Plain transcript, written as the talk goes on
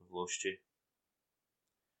lost you.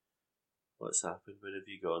 What's happened? Where have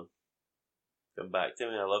you gone? Come back to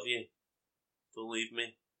me, I love you. Don't leave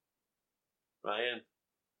me. Ryan.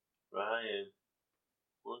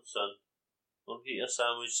 Come on, son. Go and get your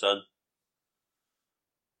sandwich, son.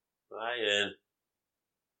 Ryan.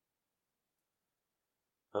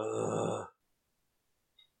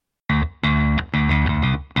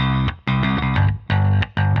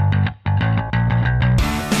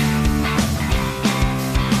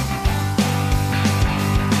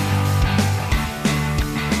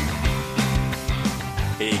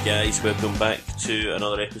 Hey guys, welcome back to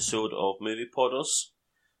another episode of Movie Podders.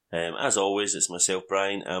 As always, it's myself,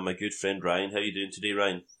 Brian, and my good friend Ryan. How are you doing today,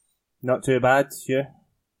 Ryan? Not too bad, you?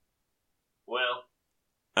 Well,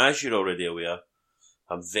 as you're already aware,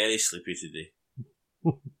 I'm very sleepy today.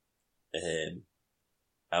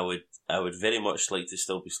 I would very much like to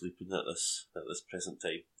still be sleeping at this present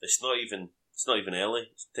time. It's not even early.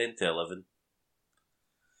 It's 10 to 11.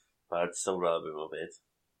 But I'd still rather be in my bed.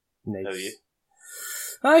 Nice. How are you?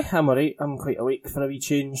 Aye, I'm alright. I'm quite awake for a wee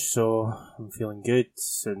change, so I'm feeling good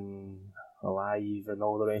and alive and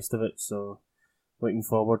all the rest of it, so looking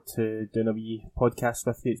forward to doing a wee podcast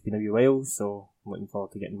with you. It's been a wee while, so I'm looking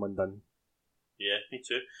forward to getting one done. Yeah, me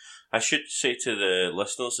too. I should say to the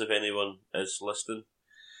listeners, if anyone is listening,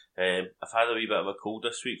 I've had a wee bit of a cold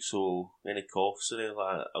this week, so any coughs or anything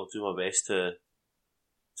like that, I'll do my best to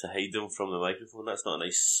hide them from the microphone. That's not a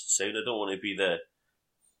nice sound. I don't want to be the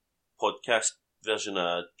podcast version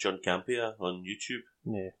of John Campea on YouTube.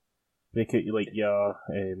 Yeah. Break out your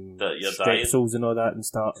you're strepsils and all that and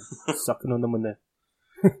start sucking on them when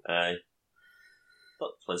Aye.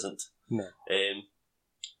 Not pleasant. No.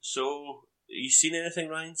 So, you seen anything,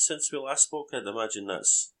 Ryan, since we last spoke? I'd imagine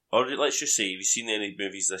that's... Or let's just say, have you seen any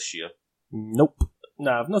movies this year? Nope.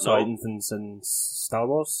 Nah, I've not saw anything since Star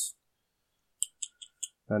Wars.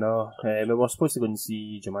 I know. We were supposed to go and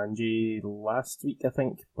see Jumanji last week, I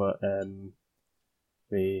think, but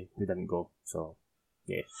we didn't go, so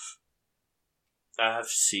yeah. I have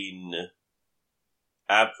seen...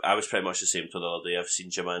 I was pretty much the same to the other day. I've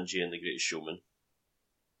seen Jumanji and The Greatest Showman.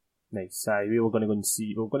 Nice. Aye, we were going to go and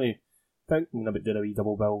see... We were going to... Thinking about doing a wee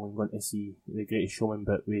double bill and going to see The Greatest Showman,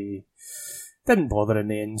 but we didn't bother in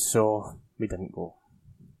the end, so we didn't go.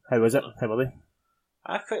 How was it? How were they?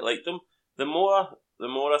 I quite liked them. The more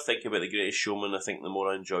I think about The Greatest Showman, I think the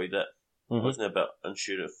more I enjoyed it. Mm-hmm. I wasn't a bit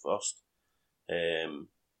unsure at first. And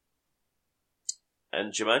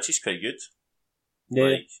Jumanji's quite good.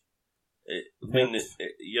 Yeah.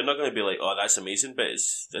 You're not going to be like, oh, that's amazing, but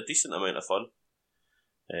it's a decent amount of fun.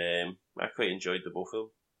 I quite enjoyed the both of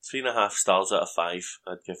them. 3.5 stars out of 5,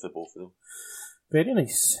 I'd give the both of them. Very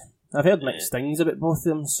nice. I've heard mixed things about both of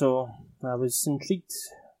them, so I was intrigued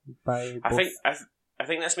by both. I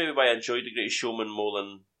think that's maybe why I enjoyed The Greatest Showman more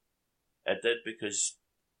than I did, because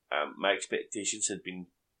my expectations had been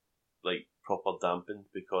like proper dampened,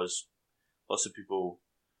 because lots of people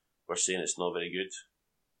were saying it's not very good.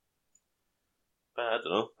 But I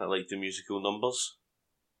don't know, I like the musical numbers.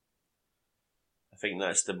 I think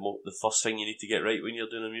that's the first thing you need to get right when you're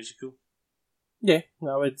doing a musical. Yeah,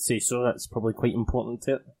 I would say so. That's probably quite important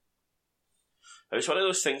to it. It's one of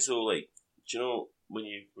those things though, like, do you know, when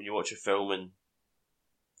you watch a film and,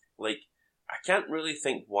 like, I can't really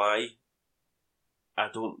think why I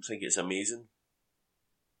don't think it's amazing.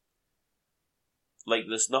 Like,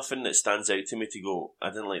 there's nothing that stands out to me to go, I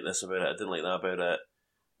didn't like this about it, I didn't like that about it,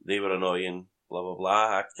 they were annoying, blah blah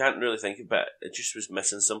blah. I can't really think of it. It just was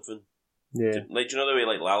missing something. Yeah. Like, do you know the way,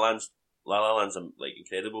 like, La La Land's like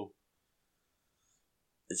incredible.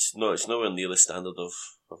 It's nowhere near the standard of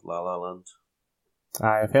La La Land.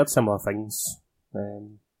 I've heard similar things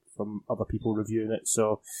from other people reviewing it,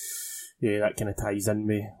 so yeah, that kind of ties in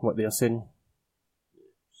with what they're saying.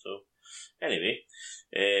 So, anyway,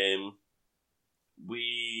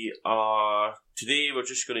 today we're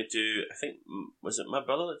just going to do, I think, was it my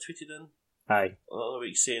brother that tweeted in? Aye. Another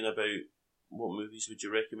week saying about what movies would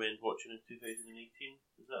you recommend watching in 2018?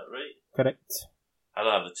 Is that right? Correct. I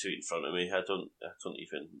don't have the tweet in front of me. I don't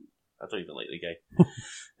even like the guy.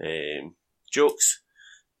 Jokes.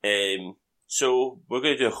 So we're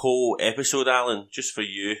going to do a whole episode, Alan, just for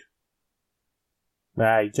you.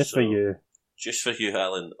 Aye, just for you. Just for you,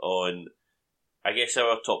 Alan, on, I guess,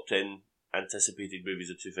 our top 10 anticipated movies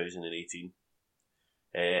of 2018.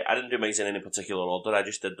 I didn't do mine in any particular order. I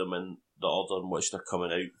just did them in the order in which they're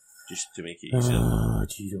coming out, just to make it easier. Oh,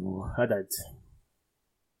 jeez, I did.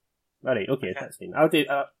 Alright, okay, that's fine. I'll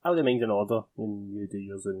do mine in order, and you do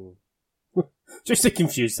yours in... just to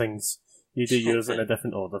confuse things. You do yours in a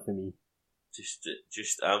different order for me.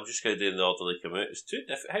 I'm just going to do in the order they come out. It's too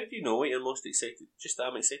different. How do you know what you're most excited?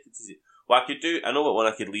 I'm excited to see. Well, I know what one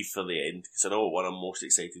I could leave for the end, because I know what one I'm most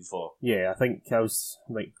excited for. Yeah, I think I was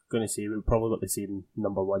going to say we've probably got the same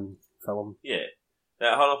number one film. Yeah.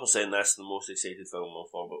 100% that's the most excited film I'm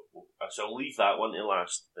for, but so I'll leave that one to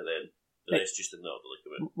last, and then the rest just in the order they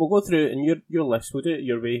come out. We'll go through it in your list, we'll do it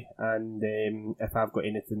your way, and if I've got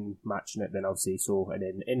anything matching it, then I'll say so, and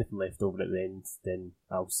then anything left over at the end, then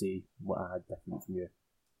I'll say what I had different from you.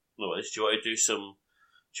 No worries. Do you want to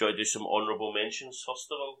do some honourable mentions first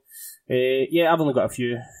of all? Yeah, I've only got a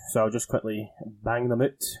few, so I'll just quickly bang them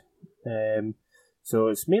out. So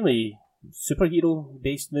it's mainly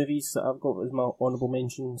superhero-based movies that I've got as my honourable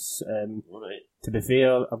mentions. Alright. To be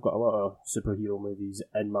fair, I've got a lot of superhero movies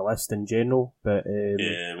in my list in general, but...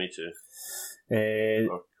 yeah, me too.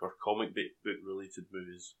 Or comic book related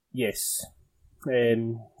movies. Yes.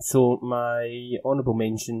 So my honourable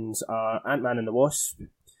mentions are Ant-Man and the Wasp,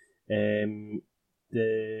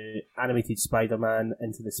 the animated Spider-Man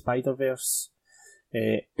Into the Spider-Verse,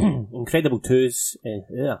 Incredible 2's,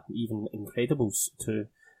 even Incredibles 2,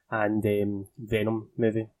 and Venom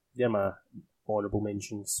movie. They're my honourable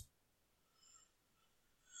mentions.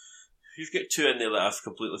 You've got two in there that I've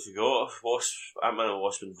completely forgot. Ant-Man and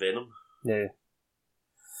Wasp and Venom. Yeah.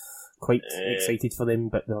 Quite excited for them,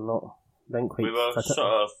 but they're not. Didn't quite we were fit it.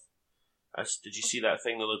 sort of... Did you see that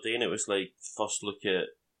thing the other day? And it was like, first look at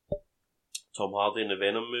Tom Hardy in the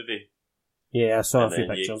Venom movie. Yeah, I saw and a few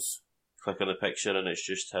then pictures. You click on the picture and it's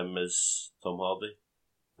just him as Tom Hardy.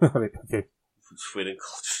 Right, okay. Wearing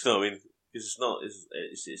clothes, you know what I mean?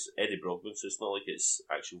 Because it's Eddie Brockman, so it's not like it's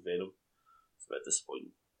actual Venom. It's a bit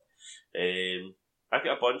disappointing. I've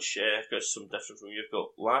got a bunch. I've got some different from you. I've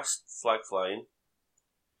got Last Flag Flying.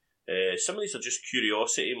 Some of these are just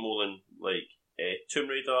curiosity more than like Tomb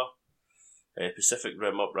Raider, Pacific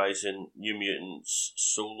Rim Uprising, New Mutants,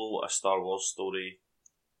 Solo, A Star Wars Story,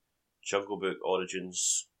 Jungle Book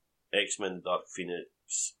Origins, X-Men Dark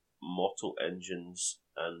Phoenix, Mortal Engines,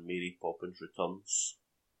 and Mary Poppins Returns.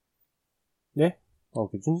 Yeah, all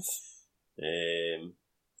good ones.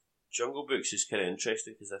 Jungle Books is kind of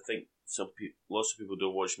interesting because I think lots of people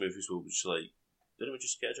don't watch movies will just like, didn't we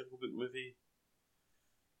just get a Jungle Book movie?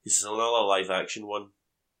 This is another live action one,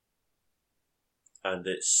 and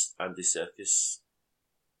it's Andy Serkis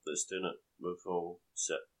that's doing it with all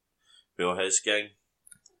his gang.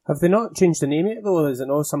 Have they not changed the name yet though? Is it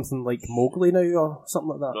not something like Mowgli now or something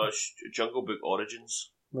like that? No, it's Jungle Book Origins.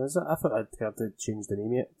 Is it? I thought I'd heard to change the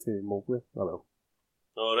name yet to Mowgli. Oh well.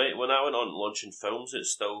 Alright, when I went on launching films, it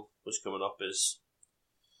still was coming up as...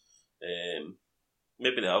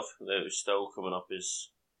 maybe they have. It was still coming up as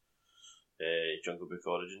Jungle Book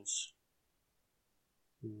Origins.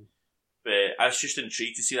 Mm. But I was just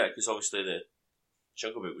intrigued to see that because obviously the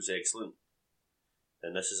Jungle Book was excellent.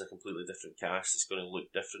 And this is a completely different cast. It's going to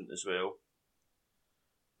look different as well.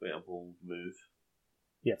 Quite a bold move.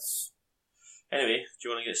 Yes. Anyway, do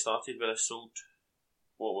you want to get started with this sold?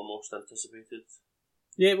 What we're most anticipated?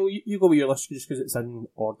 Yeah, well, you go with your list just because it's in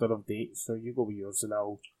order of date, so you go with yours and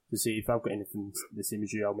I'll just say if I've got anything the same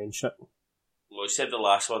as you, I'll mention it. Well, you said the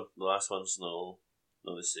last one. The last one's no,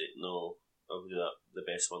 the same. No, I'll do that. The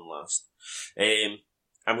best one last.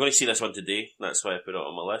 I'm going to see this one today. That's why I put it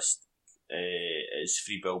on my list. It's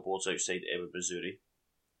 3 billboards outside Ebbing, Missouri.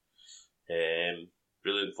 Really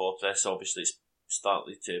looking forward to this. Obviously, it's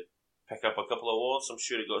started to pick up a couple of awards. I'm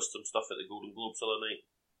sure it got some stuff at the Golden Globes the other night.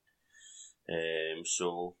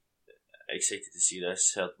 So excited to see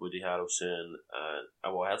this. Heard Woody Harrelson and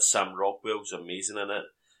I heard Sam Rockwell's amazing in it.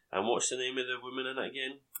 And what's the name of the woman in it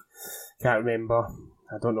again? Can't remember.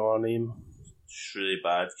 I don't know her name. It's really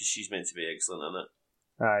bad because she's meant to be excellent in it.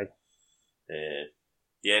 Aye.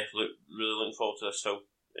 Yeah, really looking forward to this film.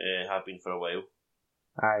 Have been for a while.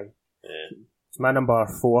 Aye. It's my number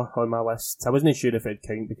 4 on my list. I wasn't sure if it'd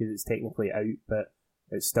count because it's technically out, but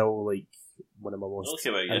it's still like one of my most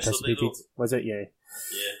anticipated. Was it? Yeah.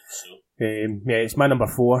 Yeah. So. Yeah, it's my number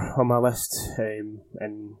 4 on my list, and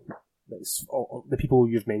it's all, the people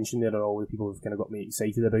you've mentioned there are all the people who've kind of got me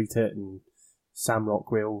excited about it. And Sam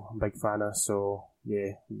Rockwell, I'm a big fan of. So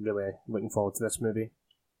yeah, really looking forward to this movie.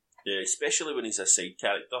 Yeah, especially when he's a side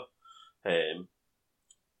character.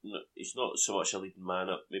 He's not so much a leading man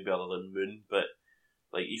up, maybe other than Moon, but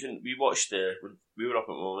like even we watched when we were up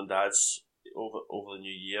at Mum and Dad's over the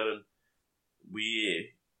New Year, and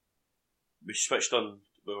we switched on.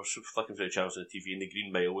 We were flicking through the channels on the TV, and the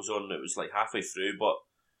Green Mile was on. And it was like halfway through, but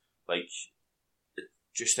like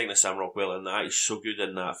just thinking of Sam Rockwell in that, he's so good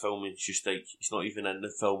in that film. It's just like he's not even in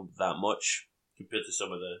the film that much compared to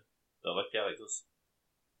some of the other characters.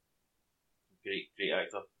 Great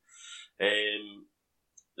actor.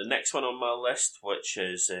 The next one on my list, which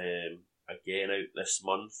is again out this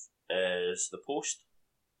month, is The Post.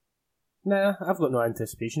 Nah, I've got no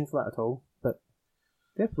anticipation for that at all, but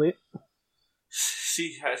fair play.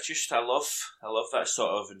 See, it's just I love that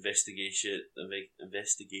sort of investigative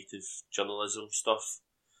journalism stuff,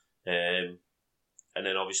 and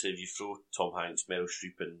then obviously if you throw Tom Hanks, Meryl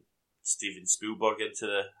Streep, and Steven Spielberg into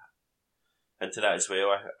that as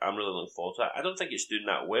well, I'm really looking forward to that. I don't think it's doing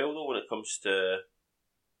that well though when it comes to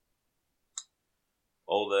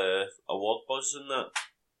all the award buzz and that.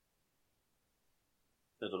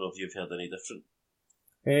 I don't know if you've heard any different.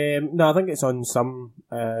 No, I think it's on some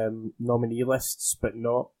nominee lists, but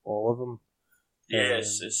not all of them.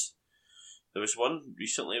 Yes, there was one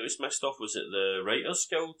recently it was missed off. Was it the Writers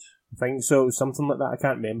Guild? I think so, something like that. I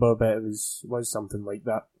can't remember, but it was something like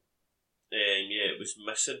that. Yeah, it was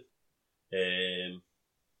missing.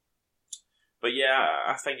 But yeah,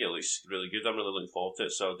 I think it looks really good. I'm really looking forward to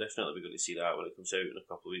it, so I'll definitely be going to see that when it comes out in a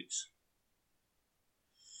couple of weeks.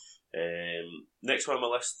 Next one on my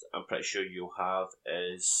list, I'm pretty sure you'll have,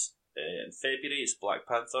 is in February, it's Black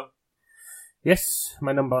Panther. Yes,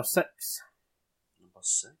 my number 6. Number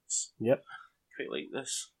 6? Yep. Quite like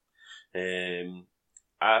this.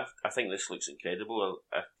 I think this looks incredible.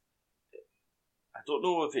 I don't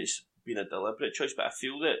know if it's been a deliberate choice, but I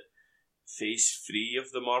feel that Phase 3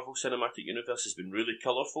 of the Marvel Cinematic Universe has been really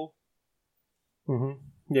colourful. Mm-hmm.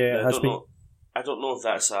 Yeah, it has been. I don't know if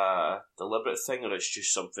that's a deliberate thing or it's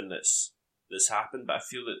just something that's happened, but I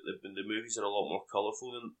feel that the movies are a lot more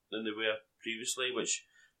colourful than they were previously, which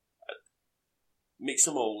makes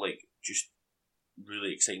them all like just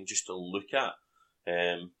really exciting just to look at.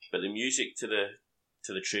 But the music to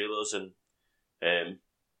the trailers and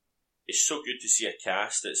it's so good to see a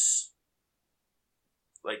cast that's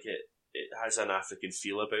like it has an African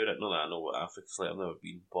feel about it. Not that I know what Africa's like, I've never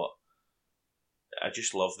been, but I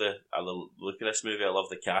just love the look at this movie. I love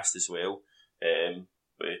the cast as well.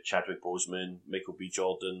 With Chadwick Boseman, Michael B.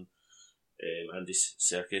 Jordan, Andy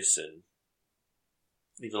Serkis, and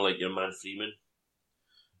even like your man Freeman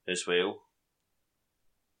as well.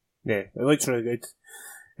 Yeah, it looks really good.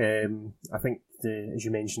 I think, as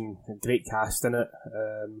you mentioned, a great cast in it.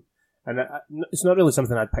 And it's not really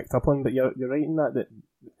something I'd picked up on, but you're right in that it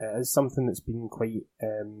is something that's been quite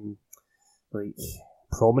like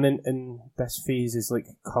prominent in this phase. Is like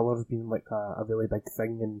colour being like a really big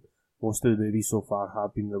thing, and most of the movies so far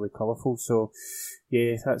have been really colourful. So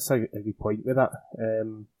yeah, that's a good point with that.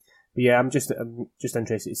 But yeah, I'm just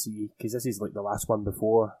interested to see, because this is like the last one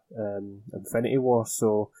before Infinity War,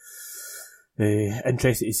 so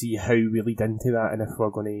interested to see how we lead into that, and if we're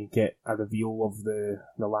going to get a reveal of the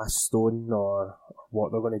last stone or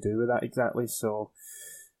what they're going to do with that exactly. So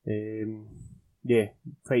yeah,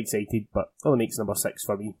 quite excited, but only makes number 6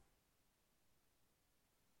 for me.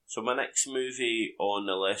 So my next movie on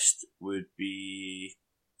the list would be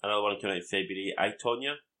another one coming out in February, I,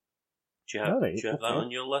 Tonya. Do you have that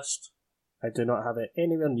on your list? I do not have it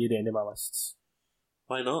anywhere near any of my lists.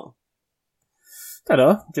 Why not? I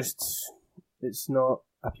don't know, just it's not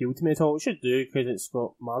appealed to me at all. It should do, because it's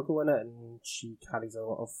got Margot in it, and she carries a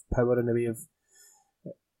lot of power in the way of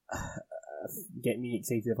getting me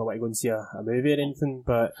excited if I want to go and see a movie or anything,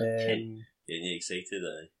 but getting you excited,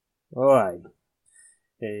 oh aye.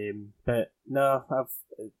 But no,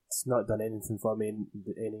 it's not done anything for me in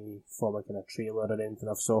any form of kind of trailer or anything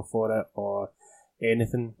I've saw for it, or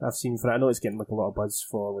anything I've seen for it. I know it's getting like a lot of buzz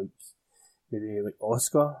for like maybe like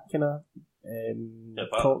Oscar kind of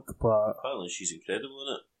talk, but apparently she's incredible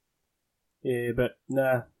in it. Yeah, but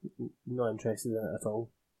nah, not interested in it at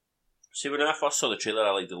all. See, when I first saw the trailer,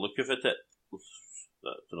 I liked the look of it. I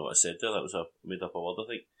don't know what I said there. That was a made up a word, I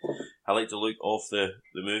think. I liked the look of the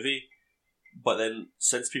movie. But then,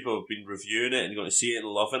 since people have been reviewing it and going to see it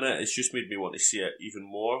and loving it, it's just made me want to see it even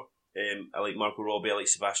more. I like Margot Robbie, I like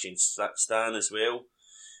Sebastian Stan as well.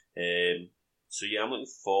 So yeah, I'm looking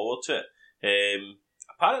forward to it.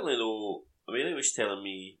 Apparently though, Amelia was telling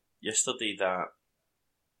me yesterday that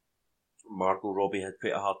Margot Robbie had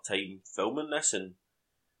quite a hard time filming this, and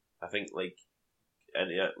I think like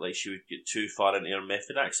she would get too far into her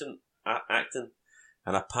method acting,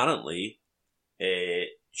 and apparently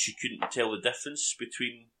she couldn't tell the difference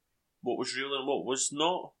between what was real and what was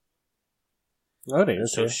not. Alright, okay.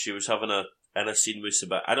 So she was having a scene with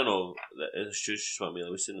Sebastian. I don't know. It's just what Amelia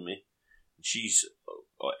was saying to me. She's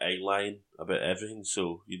lying about everything,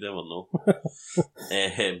 so you never know.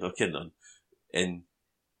 I'm kidding on. And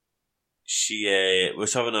she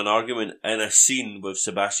was having an argument in a scene with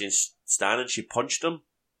Sebastian Stan, and she punched him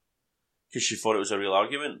because she thought it was a real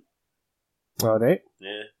argument. Alright.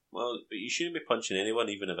 Yeah. Well, but you shouldn't be punching anyone,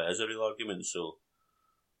 even if it is a real argument. So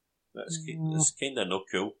that's kind of not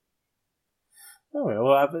cool. Oh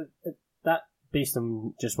well, that based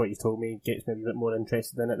on just what you told me gets me a bit more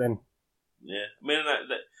interested in it. Then. Yeah, I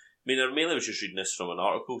mean, I mainly was just reading this from an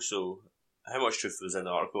article. So how much truth was in the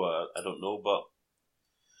article, I don't know, but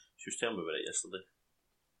she was telling me about it yesterday.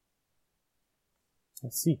 I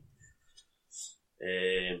see.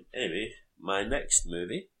 Anyway, my next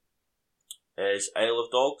movie is Isle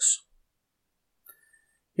of Dogs.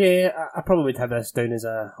 Yeah, I probably would have this down as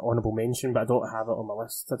a honourable mention, but I don't have it on my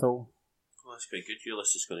list at all. Well, that's quite good. Your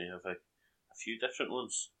list is going to have a few different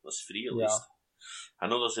ones. That's 3 at least. I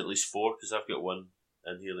know there's at least 4 because I've got one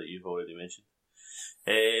in here that you've already mentioned.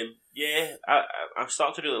 I'm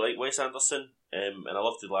starting to really like Wes Anderson, and I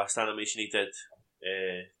loved the last animation he did,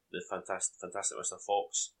 the fantastic Mr.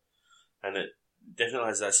 Fox, and it definitely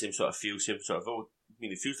has that same sort of feel,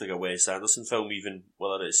 it feels like a Wes Anderson film, even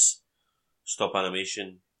whether it's stop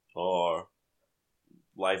animation or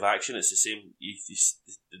live action. It's the same.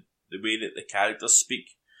 The way that the characters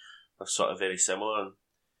speak are sort of very similar.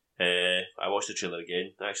 And I watched the trailer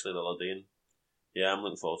again actually the other day, and yeah, I'm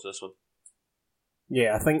looking forward to this one.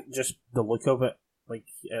 Yeah, I think just the look of it, like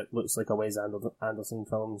it looks like a Wes Anderson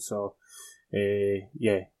film. So,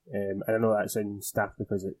 and I know that sounds daft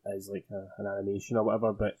because it is like an animation or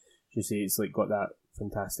whatever, but you see, it's like got that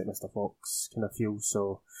fantastic Mr. Fox kind of feel.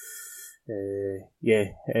 So,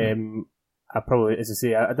 I probably, as I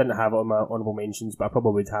say, I didn't have it on my honourable mentions, but I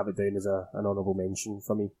probably would have it down as an honourable mention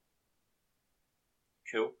for me.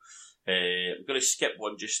 Cool. I'm going to skip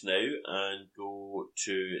one just now and go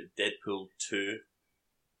to Deadpool 2.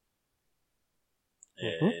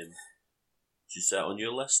 Is that on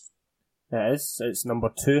your list? It is. It's number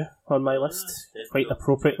 2 on my list, quite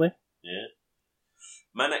appropriately. Yeah.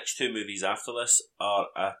 My next 2 movies after this are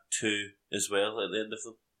a 2 as well at the end of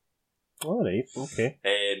them. Alright, okay.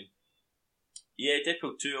 Yeah,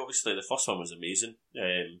 Deadpool 2, obviously, the first one was amazing.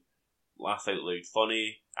 Laugh out loud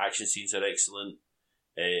funny, action scenes are excellent.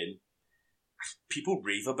 People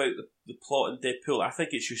rave about the plot in Deadpool. I think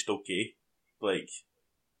it's just okay. Like,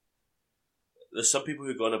 there's some people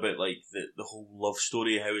who go on about, like, the whole love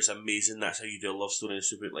story, how it's amazing, that's how you do a love story, and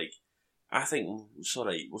super, like, I think it's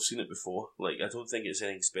alright, we've seen it before. Like, I don't think it's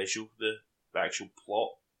anything special, the actual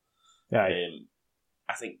plot. Yeah.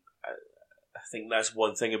 I think that's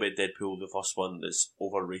one thing about Deadpool, the first one, that's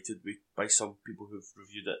overrated by some people who've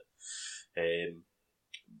reviewed it.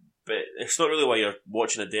 But it's not really why you're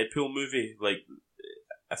watching a Deadpool movie. Like,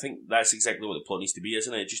 I think that's exactly what the plot needs to be,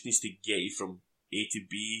 isn't it? It just needs to get you from A to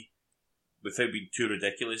B without being too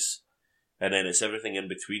ridiculous. And then it's everything in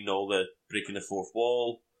between, all the breaking the fourth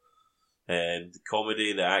wall, the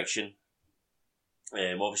comedy, the action.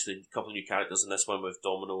 Obviously, a couple of new characters in this one with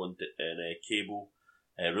Domino and Cable.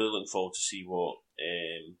 Really looking forward to see what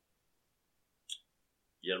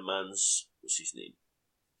your man's, what's his name?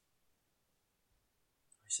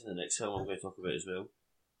 He's in the next film I'm going to talk about as well.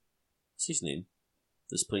 What's his name?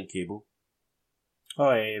 That's playing Cable.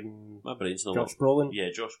 My brain's not. Josh Brolin.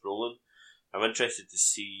 Yeah, Josh Brolin. I'm interested to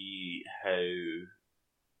see how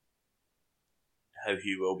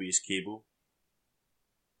he will be as Cable.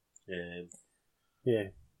 Yeah.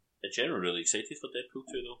 In general, really excited for Deadpool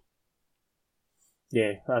 2 though.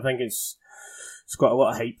 Yeah, I think it's got a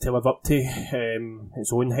lot of hype to live up to.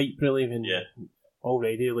 Its own hype, really. And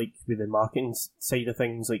already, like, with the marketing side of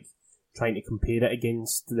things, like, trying to compare it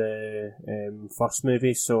against the first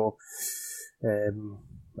movie. So,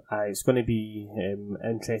 it's going to be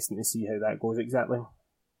interesting to see how that goes exactly.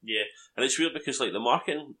 Yeah, and it's weird because, like, the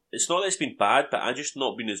marketing, it's not that it's been bad, but I've just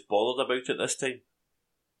not been as bothered about it this time.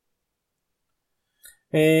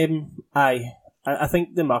 I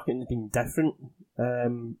think the marketing's been different.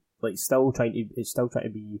 Like, it's still trying to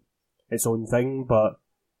be its own thing, but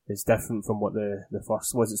it's different from what the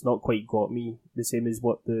first was. It's not quite got me the same as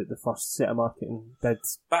what the first set of marketing did.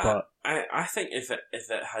 But I think if it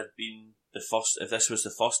had been if this was the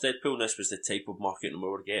first Deadpool and this was the type of marketing we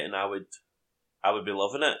were getting, I would be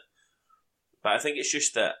loving it. But I think it's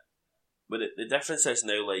just that the difference is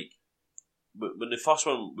now, like, when the first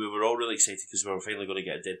one, we were all really excited because we were finally going to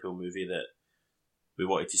get a Deadpool movie that we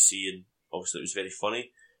wanted to see, and obviously it was very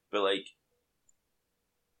funny. But, like,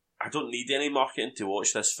 I don't need any marketing to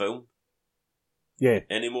watch this film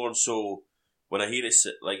anymore. And so when I hear it,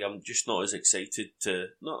 like, I'm just not as excited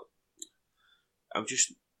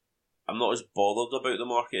I'm not as bothered about the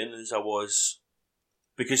marketing as I was,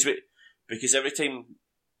 because every time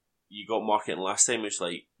you got marketing last time, it's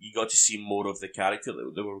like you got to see more of the character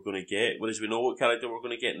that we were going to get, whereas we know what character we're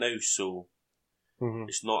going to get now, so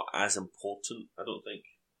it's not as important, I don't think.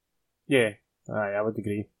 Yeah, I would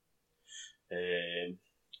agree.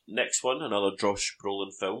 Next one, another Josh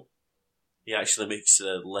Brolin film. He actually makes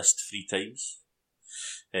the list 3 times.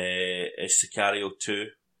 Is Sicario 2.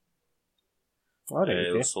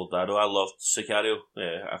 Okay. Soldado. I loved Sicario.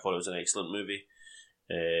 I thought it was an excellent movie.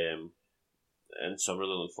 And so I'm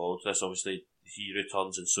really looking forward to this. Obviously, he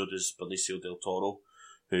returns and so does Benicio del Toro,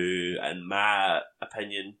 who, in my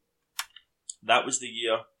opinion, that was the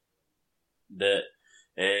year that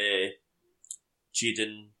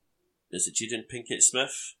Jaden Pinkett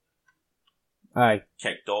Smith Aye.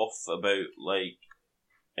 kicked off about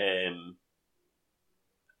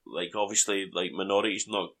obviously minorities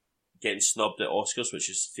not getting snubbed at Oscars, which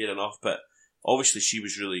is fair enough, but obviously she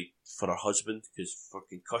was really for her husband because for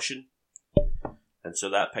concussion, and so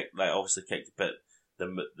that obviously kicked. But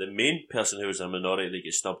the main person who was a minority that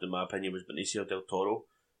gets snubbed, in my opinion, was Benicio del Toro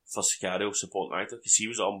for Sicario, supporting actor, because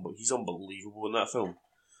he's unbelievable in that film.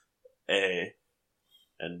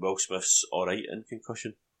 And Will Smith's alright in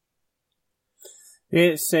Concussion.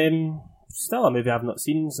 Yeah, it's still a movie I've not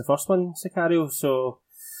seen. It's the first one, Sicario, so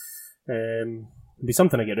it'll be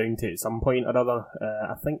something I get round to at some point or other.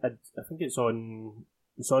 I think it's on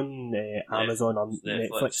Amazon or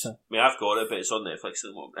Netflix. I mean, I've got it, but it's on Netflix at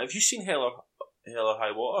the moment. Have you seen Hell or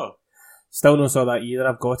High Water? Still not saw that either.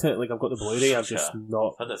 I've got it. I've got the Blu-ray. I've just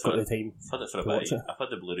not got the time. I've had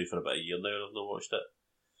the Blu-ray for about a year now, and I've not watched it.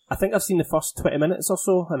 I think I've seen the first 20 minutes or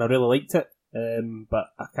so, and I really liked it.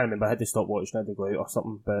 But I can't remember. I had to stop watching. I had to go out or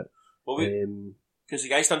something. But because the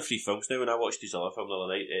guy's done 3 films now, and I watched his other film the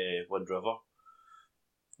other night, Wind River,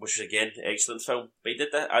 which was again an excellent film. But he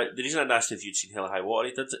did that. The reason I asked if you'd seen Hell or High Water,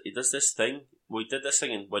 he does this thing. Well, he did this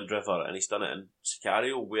thing in Wind River, and he's done it in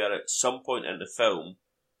Sicario, where at some point in the film,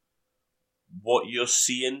 what you're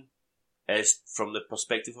seeing is from the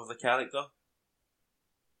perspective of the character.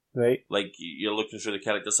 Right. Like, you're looking through the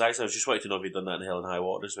character's eyes. I was just wanting to know if you'd done that in Hell and High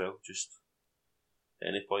Water as well, just at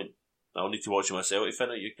any point. I'll need to watch it myself to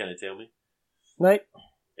find out. You kind of tell me. Right.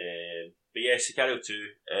 But yeah, Sicario 2,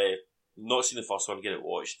 not seen the first one, get it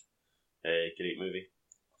watched. Great movie.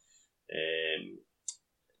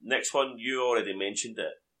 Next one, you already mentioned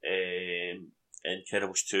it.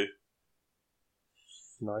 Incredibles 2.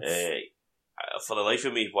 Nice. For the life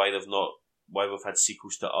of me, why we've had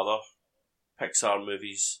sequels to other Pixar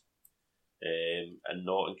movies and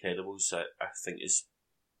not Incredibles, I think is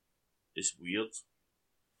weird.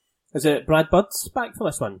 Is it Brad Bird's back for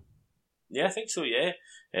this one? Yeah, I think so, yeah.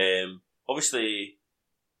 Obviously,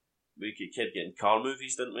 we kept getting car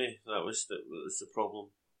movies, didn't we? That was the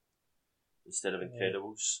problem. Instead of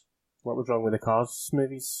Incredibles. What was wrong with the Cars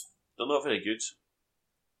movies? They're not very good.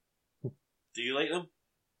 Do you like them?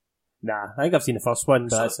 Nah, I think I've seen the first one,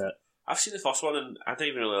 but that's it. I've seen the first one and I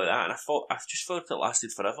didn't even really like that, and I just thought it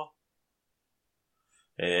lasted forever.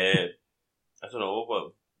 I don't know,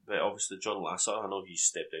 but obviously John Lasseter, I know he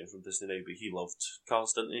stepped down from Disney now, but he loved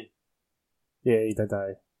Cars, didn't he? Yeah, he did,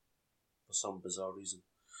 aye. For some bizarre reason.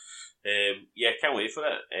 Yeah, can't wait for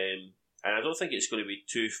it. And I don't think it's going to be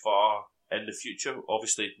too far in the future.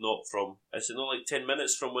 Obviously not from, is it not like 10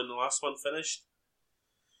 minutes from when the last one finished?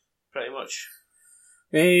 Pretty much.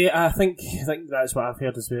 I think that's what I've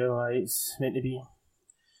heard as well. It's meant to be.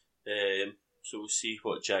 So we'll see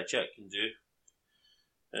what Jack can do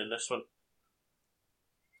in this one.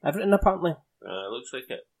 Everything apparently. Looks like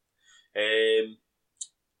it.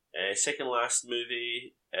 Second last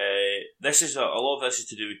movie. This is a lot of this is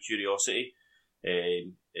to do with Curiosity.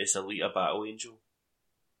 It's Alita Battle Angel.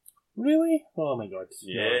 Really? Oh my god.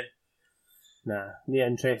 Yeah. No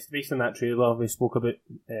interest. Based on that trailer we spoke about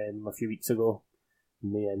a few weeks ago.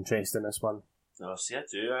 No interest in this one. Oh, see, I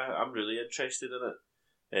do. I'm really interested in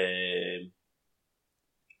it.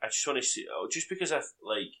 I just want to see, just because I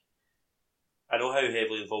know how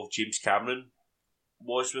heavily involved James Cameron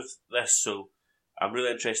was with this, so I'm really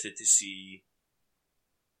interested to see.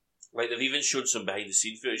 Like, they've even shown some behind the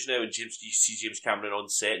scene footage now, and you see James Cameron on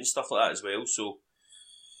set and stuff like that as well. So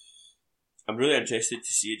I'm really interested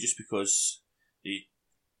to see it, just because the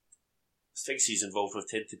things he's involved with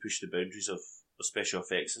tend to push the boundaries of special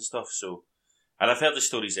effects and stuff. So, and I've heard the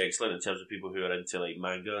story's excellent in terms of people who are into like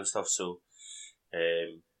manga and stuff. So,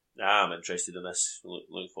 I'm interested in this.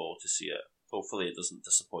 Looking forward to see it. Hopefully, it doesn't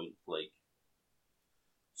disappoint like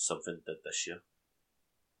something did this year.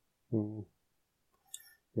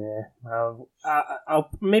 Yeah, I'll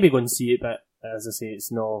maybe go and see it, but as I say,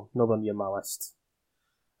 it's nowhere near my list.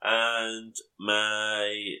 And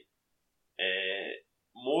my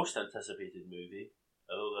most anticipated movie,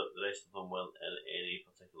 although the rest of them weren't in any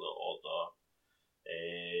particular order,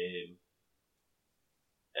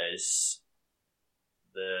 is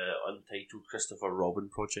the untitled Christopher Robin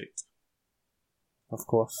project. Of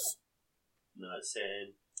course. No,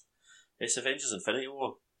 it's Avengers Infinity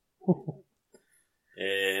War.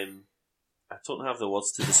 I don't have the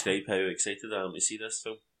words to describe how excited I am to see this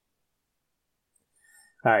film.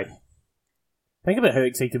 Aye. Think about how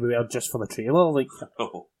excited we were just for the trailer. Like,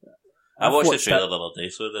 I watched the trailer the other day,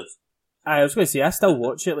 so I did. I was going to say, I still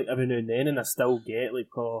watch it like every now and then, and I still get like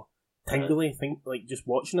tingly, like just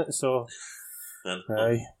watching it. So,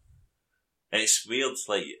 aye. It's weird.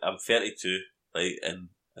 Like, I'm 32, like, and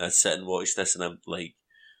I sit and watch this, and I'm like,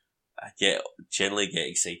 I generally get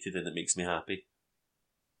excited, and it makes me happy.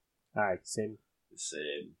 Aye, same. It's,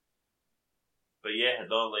 but yeah,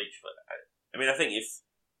 no, like, I mean, I think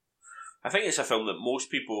it's a film that most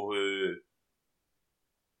people who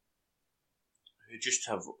just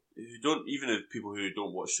have, even if people who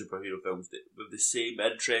don't watch superhero films with the same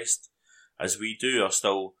interest as we do are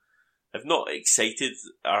still, if not excited,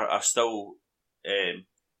 are still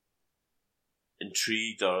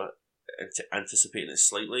intrigued or anticipating it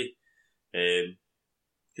slightly.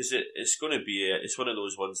 Because it's going to be it's one of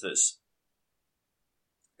those ones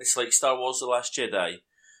it's like Star Wars: The Last Jedi.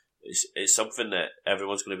 It's something that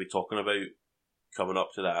everyone's going to be talking about coming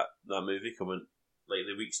up to that movie coming, like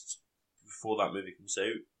the weeks before that movie comes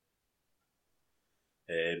out.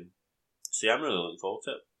 So yeah, I'm really looking forward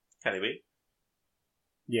to it. Can't wait.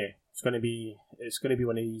 Yeah, it's gonna be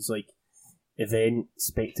one of these like event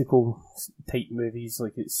spectacle type movies.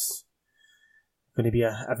 Like it's going to be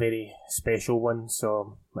a very special one.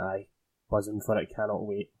 So aye, buzzing for it. Cannot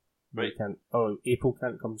wait. Right. April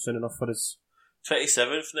can't come soon enough for us.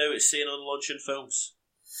 27th now it's saying on launching films.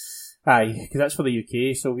 Aye, because that's for the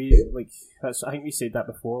UK. So I think we said that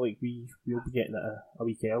before. Like we'll be getting it a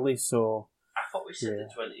week early. So I thought we said the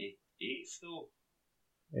 28th though.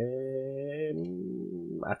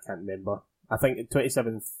 I can't remember. I think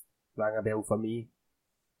 27th rang a bell for me,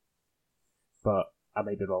 but I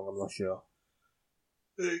might be wrong. I'm not sure.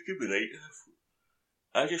 It could be right.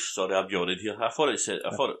 I'm yawning here. I thought it was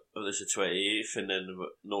the 28th, and then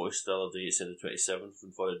noticed the other day it said the 27th,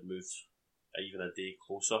 and thought it moved even a day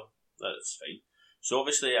closer. That's fine. So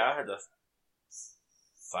obviously, I had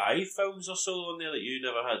 5 films or so on there that you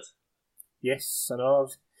never had. Yes, I know. I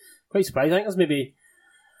was quite surprised. I think there's maybe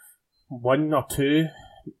 1 or 2,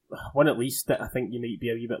 one at least, that I think you might be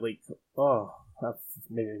a wee bit like, oh, I've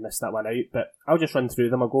maybe missed that one out. But I'll just run through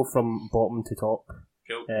them. I'll go from bottom to top.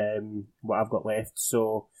 Cool. What I've got left.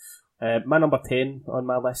 So, my number 10 on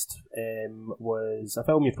my list was a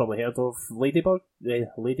film you've probably heard of, Lady Bird.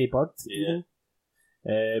 Yeah.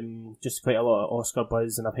 Just quite a lot of Oscar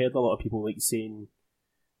buzz, and I've heard a lot of people like saying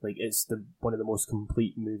like it's one of the most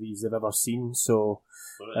complete movies they've ever seen. So,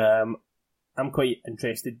 I'm quite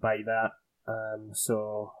interested by that.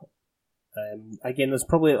 Again, there's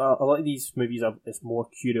probably a lot of these movies it's more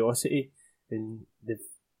curiosity, and the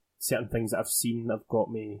certain things that I've seen have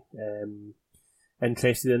got me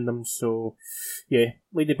interested in them. So yeah,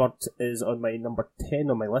 Lady Bird is on my number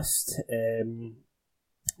 10 on my list.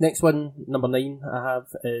 Next one, number 9 I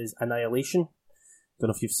have is Annihilation. Don't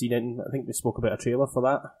know if you've seen it. I think we spoke about a trailer for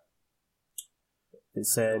that.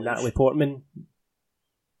 It's Natalie Portman,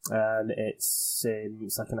 and it's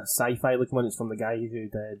like a sci-fi looking one. It's from the guy who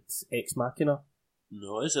did Ex Machina.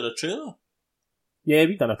 No, is it a trailer? Yeah,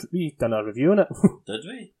 we done a review on it. Did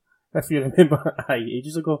we? If you remember,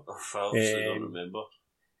 ages ago. I obviously don't remember.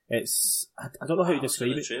 It's I don't know how to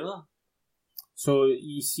describe it. Trailer? So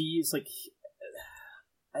you see, it's like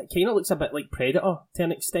it kind of looks a bit like Predator to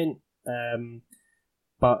an extent,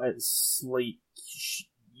 but it's like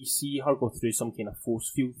you see her go through some kind of force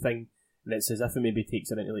field thing, and it's as if it maybe takes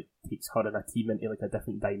her and a team into like a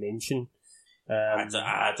different dimension.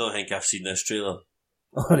 I don't think I've seen this trailer.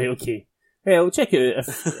 Alright, okay. Yeah, we'll check it out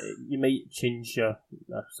if you might change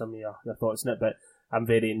some of your thoughts on it, but I'm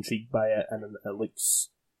very intrigued by it, and it looks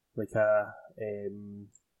like I'm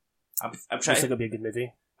trying. Looks like it'll be a good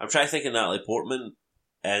movie. I'm trying to think of Natalie Portman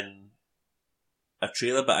in a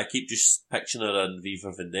trailer, but I keep just picturing her in V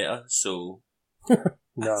for Vendetta, so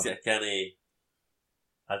no.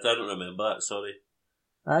 I don't remember that. Sorry.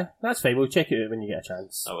 Aye, that's fine. We'll check it out when you get a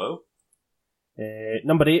chance. I will.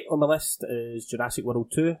 Number 8 on my list is Jurassic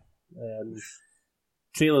World 2.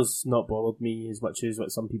 Trailers not bothered me as much as what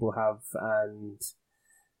some people have, and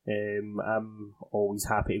I'm always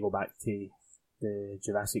happy to go back to the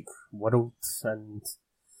Jurassic World and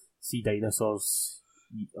see dinosaurs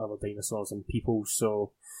eat other dinosaurs and people.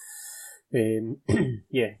 So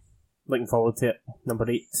yeah, looking forward to it. Number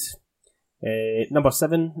 8. Number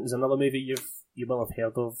 7 is another movie you will have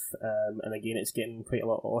heard of, and again it's getting quite a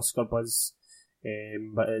lot of Oscar buzz,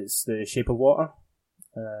 but it's The Shape of Water.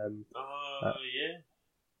 Yeah.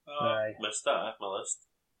 Missed that off my list.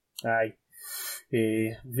 Aye.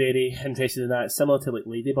 very interested in that. Similar to like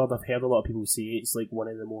Ladybird, I've heard a lot of people say it's like one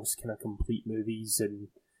of the most kind of complete movies, and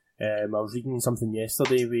I was reading something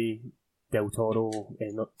yesterday with Del Toro,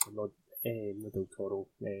 not Del Toro,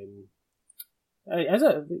 is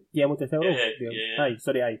it Guillermo del Toro? Yeah. Aye,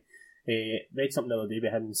 sorry, aye. Read something the other day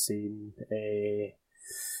with him saying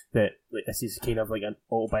that like this is kind of like an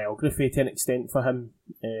autobiography to an extent for him,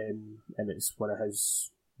 and it's one of his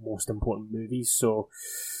most important movies. So,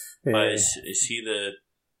 is he the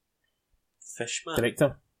Fishman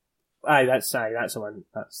director? Aye, that's the one.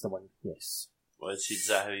 That's the one. Yes. Well, is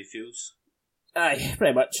that how he feels? Aye,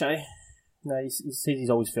 pretty much. Aye. Nah, he says he's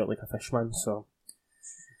always felt like a fishman. So.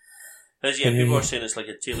 People are saying it's like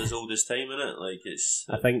a tale as old as time, innit? Like it's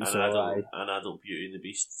I think an so. adult, Aye. an adult Beauty and the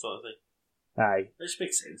Beast sort of thing. Aye. Which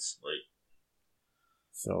makes sense. Like,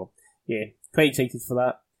 so yeah, quite excited for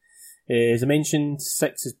that. As I mentioned,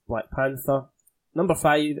 6 is Black Panther. Number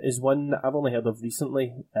 5 is one that I've only heard of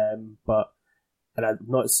recently, and I've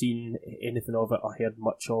not seen anything of it or heard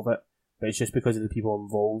much of it. But it's just because of the people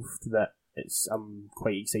involved that I'm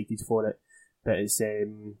quite excited for it. But it's a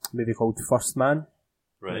movie called First Man.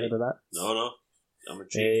 right? Have you heard of that? No. I'm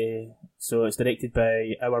intrigued. So it's directed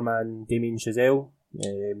by our man Damien Chazelle.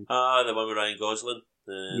 The one with Ryan Gosling.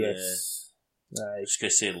 Yes. I was going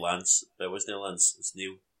to say Lance, but it wasn't Lance, it's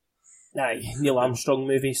Neil. Aye, Neil Armstrong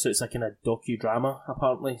movie, so it's like in a docudrama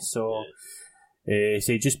apparently. So,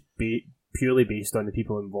 so just purely based on the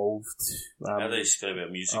people involved. I think it's going to be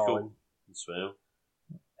a musical as well.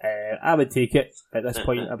 I would take it at this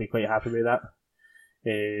point. I'd be quite happy with that.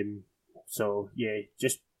 So yeah,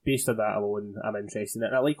 just based on that alone, I'm interested in it.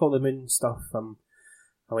 And I like all the moon stuff. I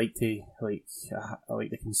like the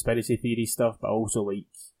conspiracy theory stuff, but I also like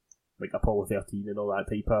Apollo 13 and all that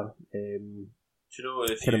type of. Do you know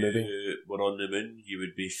if you were on the moon, you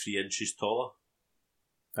would be 3 inches taller?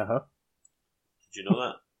 Did you know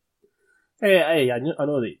that? I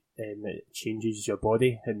know that it changes your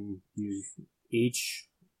body and you age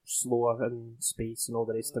slower in space and all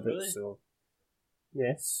the rest of really? it. So,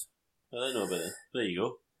 yes. I don't know about it. There you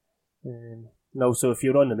go. No, so if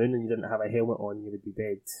you're on the moon and you didn't have a helmet on, you would be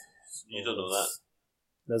dead. So you don't know that.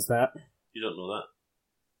 There's that. You don't know that.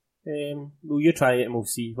 Well, you try it and we'll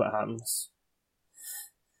see what happens.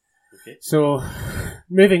 Okay. So,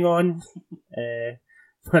 moving on.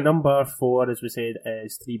 My number 4, as we said,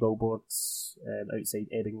 is 3 Billboards Outside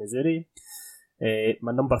Ebbing, Missouri.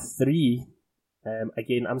 My number 3,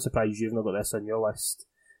 again, I'm surprised you've not got this on your list,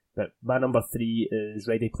 but my number 3 is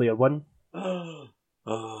Ready Player One. I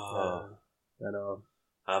know.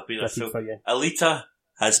 I've been for you. Alita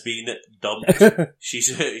has been dumped.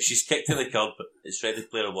 she's kicked in the curb. It's Ready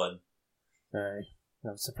Player One.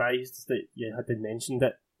 I'm surprised that you hadn't mentioned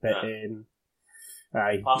it, but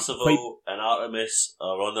aye. Parsifal and Artemis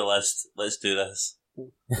are on the list. Let's do this. I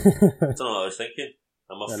don't know what I was thinking.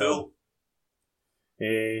 I'm a fool.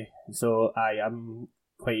 So I'm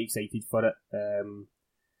quite excited for it. I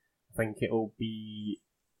think it'll be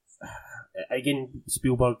again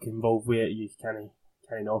Spielberg involved with it. You can't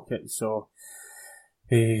knock it. So,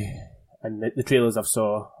 and the trailers I've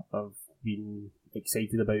saw, I've been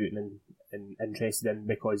excited about and interested in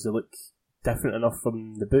because they look different enough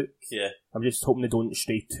from the book. Yeah. I'm just hoping they don't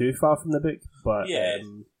stray too far from the book. But yeah.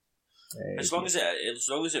 As long as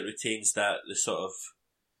it retains the sort of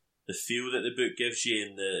the feel that the book gives you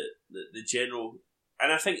and the general,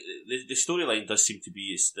 and I think the storyline does seem to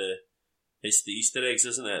be it's the Easter eggs,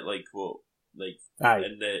 isn't it?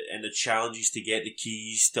 And the challenges to get the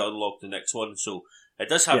keys to unlock the next one. So it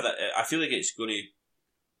does have that. I feel like it's going to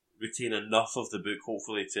retain enough of the book,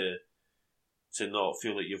 hopefully, to not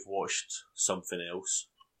feel like you've watched something else.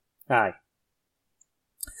 Aye.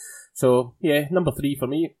 So yeah, number 3 for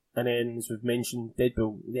me, and then as we've mentioned,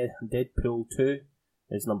 Deadpool 2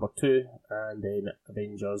 is number 2, and then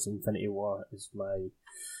Avengers: Infinity War is my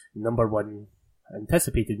number 1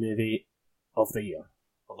 anticipated movie of the year.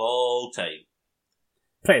 Of all time.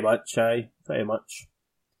 Pretty much, aye. Pretty much.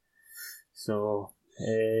 So,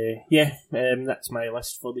 that's my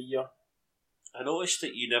list for the year. I noticed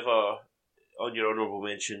that you never, on your honourable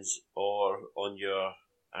mentions or on your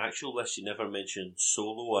actual list, you never mentioned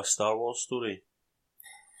Solo, a Star Wars story.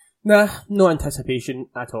 Nah, no anticipation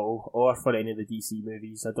at all, or for any of the DC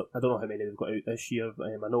movies. I don't know how many they've got out this year.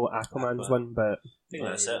 I know Aquaman's one, but I think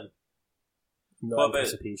that's it. No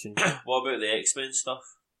anticipation. What about the X-Men stuff?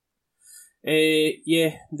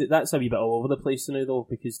 That's a wee bit all over the place now though,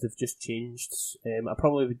 because they've just changed. I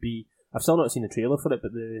probably would be. I've still not seen the trailer for it,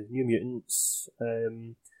 but the New Mutants,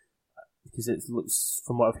 because it looks,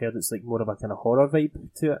 from what I've heard, it's like more of a kind of horror vibe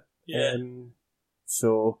to it. Yeah.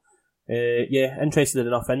 So Yeah, interested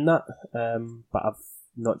enough in that, but I've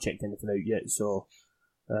not checked anything out yet, so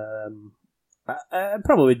it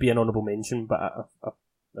probably would be an honourable mention, but it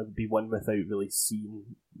would be one without really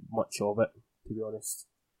seeing much of it, to be honest.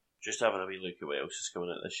 Just having a wee look at what else is coming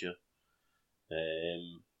out this year.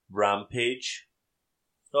 Rampage.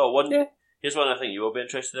 Oh, one. Yeah. Here's one I think you will be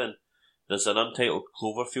interested in. There's an untitled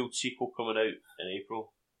Cloverfield sequel coming out in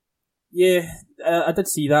April. Yeah, I did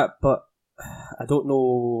see that, but I don't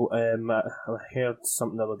know. I heard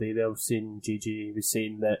something the other day. They were saying JJ was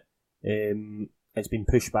saying that it's been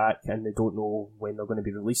pushed back, and they don't know when they're going to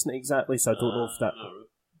be releasing it exactly. So I don't know if that.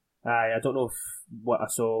 No. I don't know if what I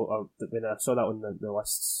saw, or when I saw that on the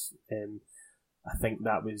lists, I think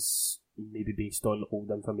that was maybe based on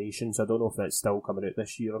old information. So I don't know if it's still coming out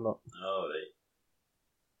this year or not. Oh, right.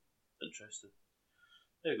 Interesting.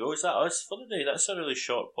 There you go. Is that us for the day? That's a really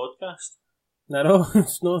short podcast. I know,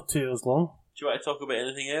 it's not 2 hours long. Do you want to talk about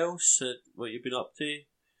anything else? What you've been up to?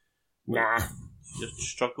 Nah. Your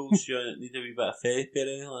struggles? You need a wee bit of therapy or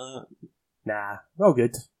anything like that? Nah, all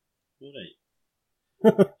good. Alright. Are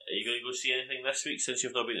you going to go see anything this week since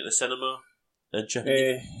you've not been at the cinema?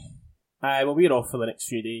 Well, we're off for the next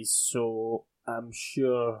few days, so I'm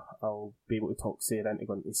sure I'll be able to talk Sarah into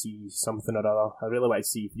going to see something or other. I really want to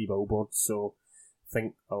see 3 Billboards, so I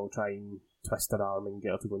think I'll try and twist her arm and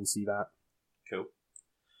get her to go and see that. Cool.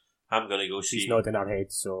 I'm going to go see... She's nodding her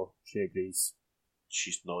head, so she agrees.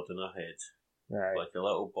 She's nodding her head. Aye. Like a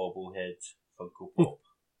little bobblehead Funko Pop.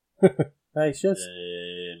 Aye, she is.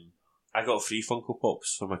 I got 3 Funko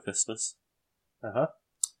Pops for my Christmas. Uh-huh.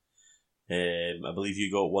 I believe you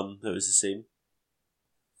got one that was the same.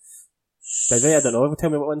 Did I? I don't know. Tell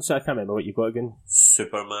me what one, so I can't remember what you got again.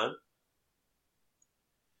 Superman.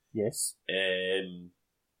 Yes.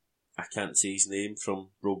 I can't say his name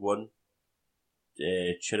from Rogue One.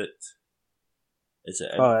 Chirrut. Is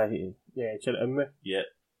it him? Oh, yeah, Chirrut. Yeah.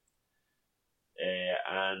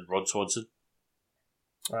 And Ron Swanson.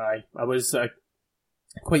 Aye, I was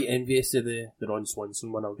quite envious of the Ron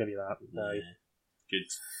Swanson one, I'll give you that. Aye.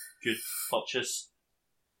 Good purchase.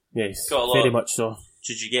 Yes, very much so.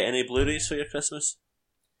 Did you get any Blu-rays for your Christmas?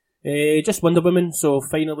 Just Wonder Woman, so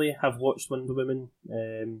finally have watched Wonder Woman.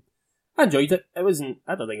 I enjoyed it. I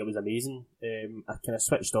don't think it was amazing. I kind of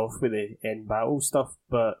switched off with the end battle stuff,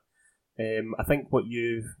 but I think what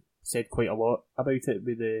you said quite a lot about it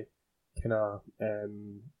with the kind of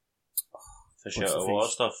Fish out of water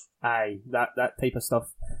stuff. Aye, that type of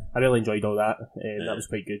stuff. I really enjoyed all that. That was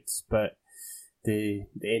quite good, but the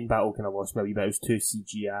end battle kind of lost me a wee bit. It was too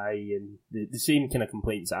CGI, and the same kind of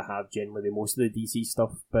complaints that I have generally with most of the DC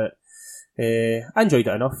stuff, but I enjoyed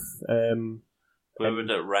it enough. Where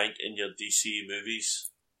would it rank in your DC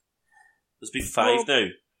movies? There's been 5 now.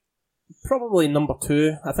 Probably number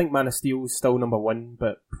 2. I think Man of Steel is still number 1,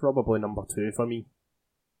 but probably number 2 for me.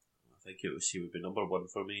 I think it would be number 1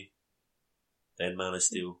 for me. Then Man of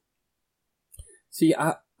Steel. See,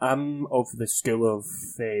 I'm of the school of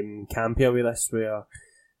campier with this, where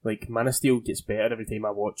like Man of Steel gets better every time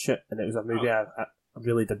I watch it, and it was a movie I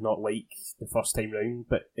really did not like the first time round,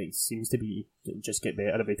 but it seems to be just get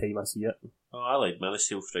better every time I see it. Oh, I like Man of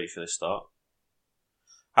Steel right from the start.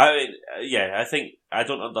 I mean, yeah, I think I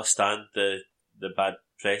don't understand the bad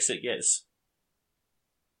press it gets.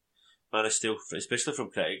 Man of Steel, especially from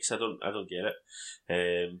critics, I don't get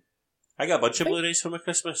it. I got a bunch of Blu-rays for my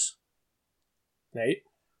Christmas. Right.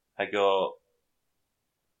 I got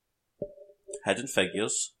Hidden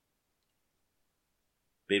Figures,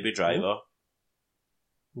 Baby Driver,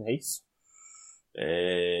 nice.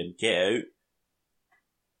 Get Out.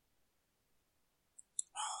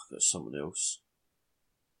 Oh, got something else.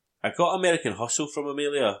 I got American Hustle from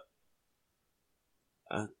Amelia,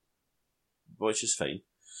 which is fine.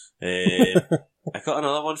 I got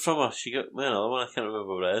another one from her. She got me another one. I can't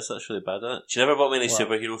remember what it is. That's really bad, isn't it? She never bought me any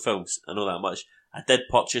superhero films. I know that much. I did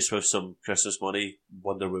purchase with some Christmas money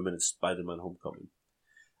Wonder Woman and Spider-Man Homecoming.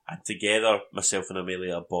 And together, myself and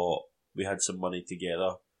Amelia we had some money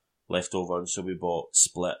together left over, and so we bought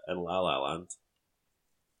Split and La La Land.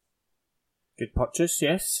 Good purchase,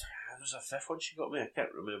 yes. There's a 5th one she got me. I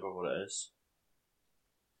can't remember what it is.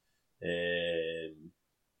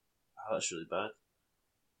 That's really bad.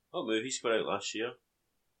 What movies got out last year?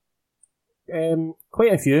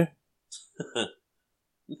 Quite a few.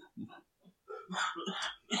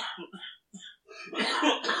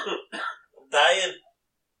 Dying.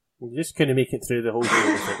 You just couldn't make it through the whole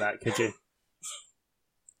thing like that, could you?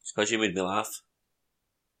 It's because you made me laugh.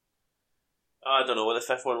 Oh, I don't know what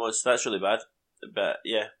the 5th one was. That's really bad. But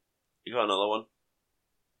yeah, you got another one.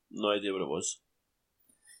 No idea what it was.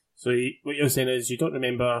 So what you're saying is you don't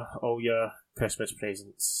remember all your Christmas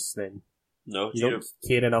presents, then No, you don't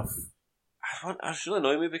care enough. It's really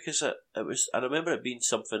annoying me because it was. I remember it being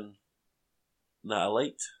something that I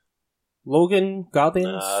liked. Logan,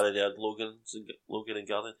 Guardians. I already had Logan and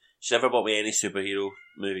Guardian. She never bought me any superhero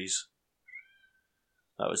movies.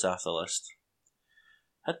 That was after the list.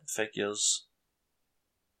 Hidden Figures,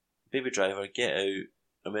 Baby Driver, Get Out,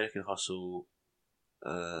 American Hustle,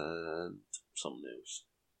 and something else.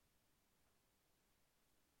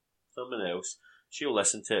 Something else. She'll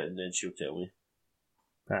listen to it and then she'll tell me.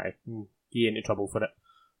 Aye, get into trouble for it.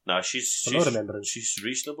 Nah, she's not remembering. She's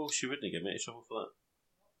reasonable. She wouldn't get me into trouble for that.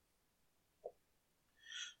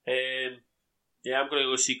 Yeah, I'm going to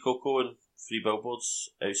go see Coco and 3 Billboards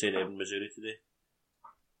outside Ebbing, Missouri today.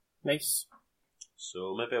 Nice.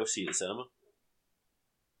 So maybe I'll see you at the cinema.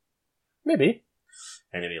 Maybe.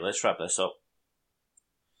 Anyway, let's wrap this up.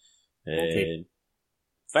 Okay.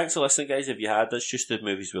 Thanks for listening, guys. If you had, that's just the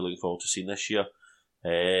movies we're looking forward to seeing this year.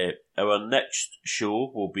 Our next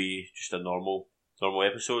show will be just a normal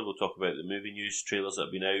episode. We'll talk about the movie news, trailers that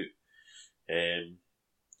have been out.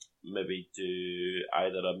 Maybe do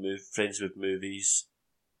either a Friends with Movies.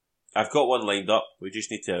 I've got one lined up.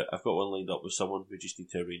 I've got one lined up with someone. We just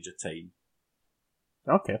need to arrange a time.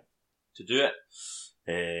 Okay. To do it.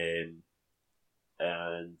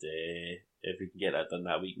 And if we can get that done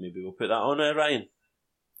that week, maybe we'll put that on, Ryan.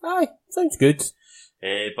 Aye, sounds good.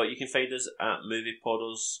 But you can find us at Movie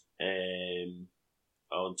Podders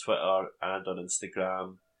on Twitter and on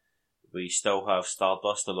Instagram. We still have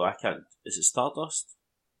Stardust, although I can't. Is it Stardust?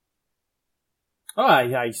 Oh,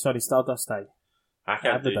 aye, sorry, Stardust, aye. I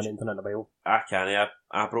can't. I've done anything in a while. I can't.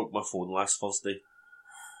 I broke my phone last Thursday.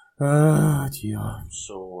 Oh, dear.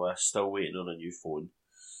 So still waiting on a new phone.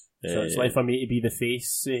 So it's like for me to be the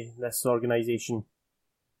face of this organisation.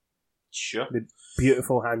 Sure. The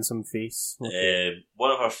beautiful, handsome face. Okay.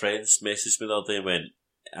 One of our friends messaged me the other day and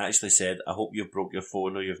actually said, I hope you broke your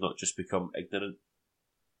phone or you've not just become ignorant.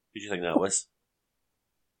 Who do you think that was?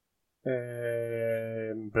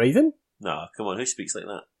 Bryden? Nah, come on, who speaks like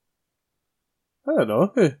that? I don't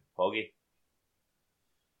know. Who? Foggy.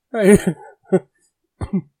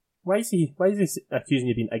 Why is he accusing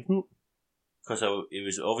you of being ignorant? Because he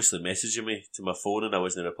was obviously messaging me to my phone and I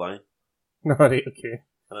wasn't replying. Alright, okay.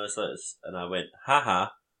 And I was like, and I went,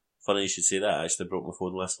 haha, funny you should say that, I actually broke my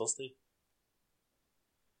phone last Thursday.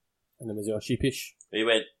 And then was he all sheepish? He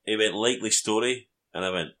went, likely story, and I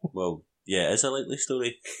went, well, yeah, it is a likely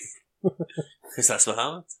story. Because that's what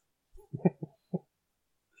happened.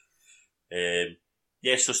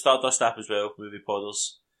 Yeah, so Stardust app as well, Movie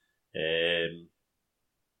Podders.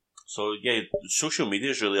 So yeah, social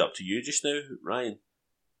media is really up to you just now, Ryan.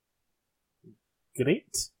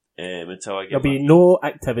 Great. Until I get There'll be no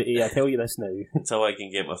activity, I tell you this now. until I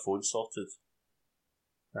can get my phone sorted.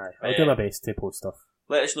 Aye, I'll do my best to post stuff.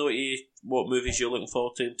 Let us know what movies you're looking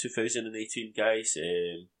forward to in 2018, guys.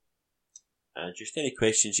 And just any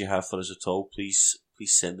questions you have for us at all, please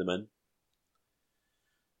send them in.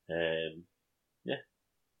 Yeah.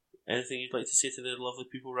 Anything you'd like to say to the lovely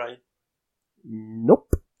people, Ryan?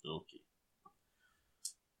 Nope. Okay.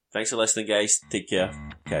 Thanks for listening, guys. Take care.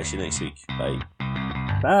 Catch you next week. Bye.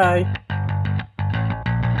 Bye.